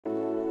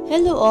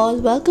Hello all,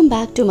 welcome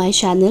back to my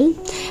channel.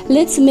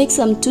 Let's make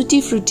some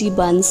tutti frutti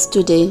buns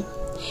today.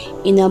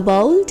 In a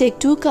bowl, take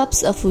 2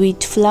 cups of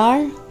wheat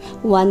flour,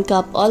 1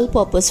 cup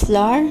all-purpose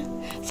flour,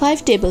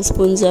 5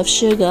 tablespoons of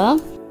sugar.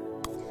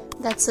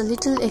 That's a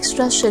little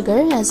extra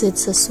sugar as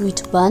it's a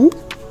sweet bun.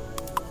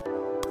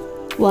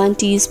 1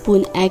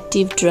 teaspoon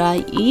active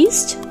dry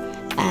yeast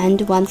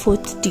and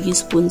 1/4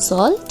 teaspoon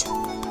salt.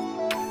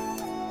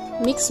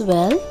 Mix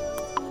well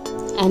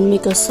and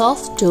make a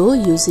soft dough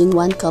using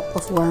 1 cup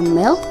of warm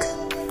milk.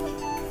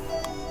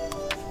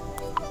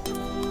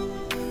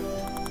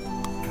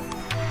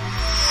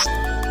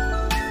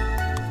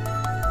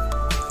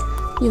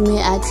 You may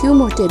add few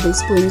more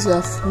tablespoons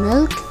of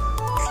milk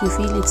if you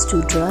feel it's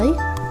too dry.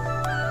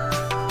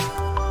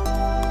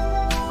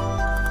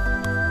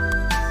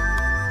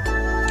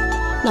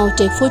 Now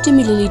take 40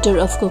 ml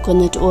of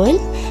coconut oil,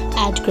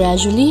 add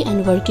gradually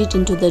and work it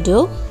into the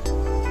dough.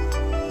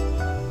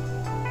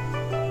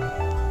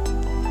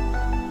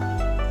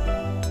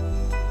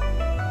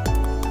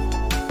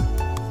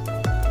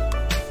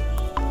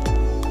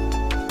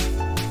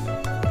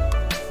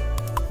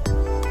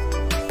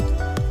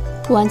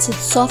 Once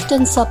it's soft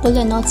and supple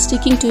and not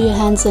sticking to your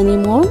hands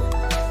anymore,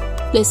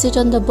 place it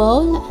on the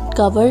bowl and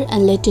cover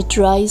and let it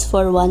rise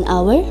for 1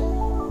 hour.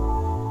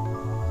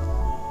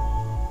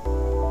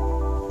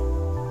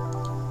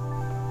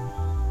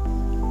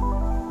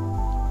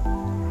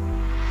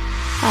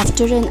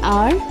 After an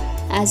hour,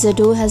 as the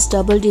dough has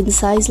doubled in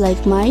size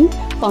like mine,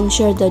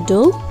 puncture the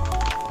dough.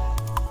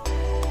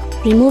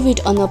 Remove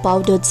it on a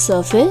powdered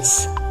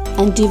surface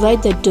and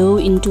divide the dough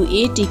into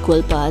 8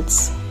 equal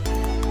parts.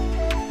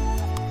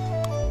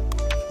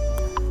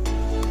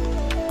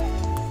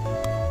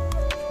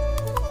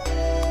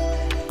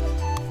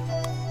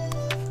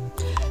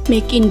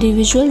 Make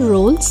individual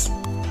rolls.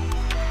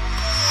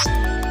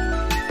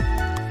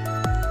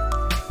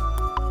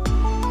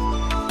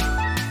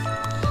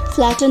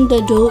 Flatten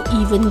the dough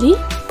evenly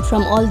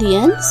from all the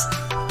ends.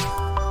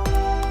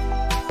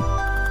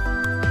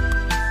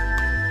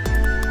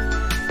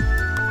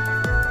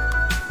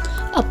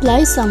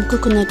 Apply some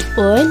coconut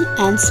oil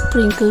and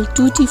sprinkle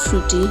tutti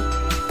frutti.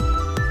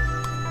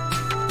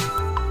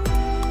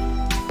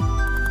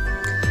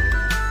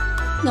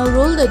 Now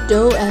roll the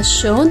dough as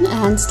shown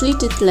and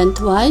slit it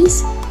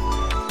lengthwise.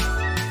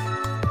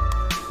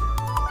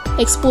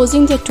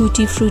 Exposing the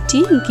tutti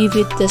frutti, give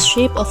it the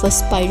shape of a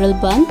spiral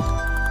bun.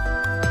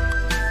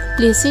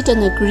 Place it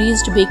on a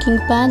greased baking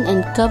pan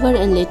and cover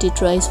and let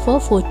it rise for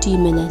 40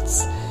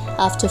 minutes.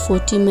 After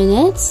 40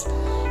 minutes,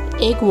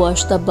 egg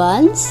wash the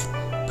buns.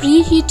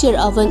 Preheat your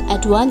oven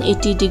at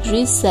 180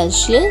 degrees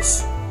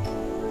Celsius.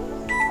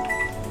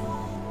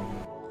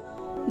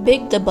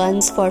 Bake the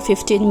buns for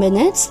 15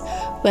 minutes.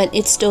 When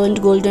it's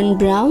turned golden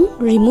brown,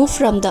 remove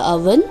from the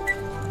oven.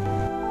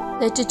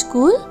 Let it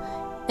cool.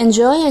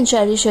 Enjoy and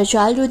cherish your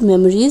childhood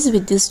memories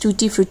with these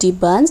tutti frutti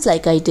buns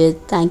like I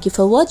did. Thank you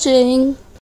for watching.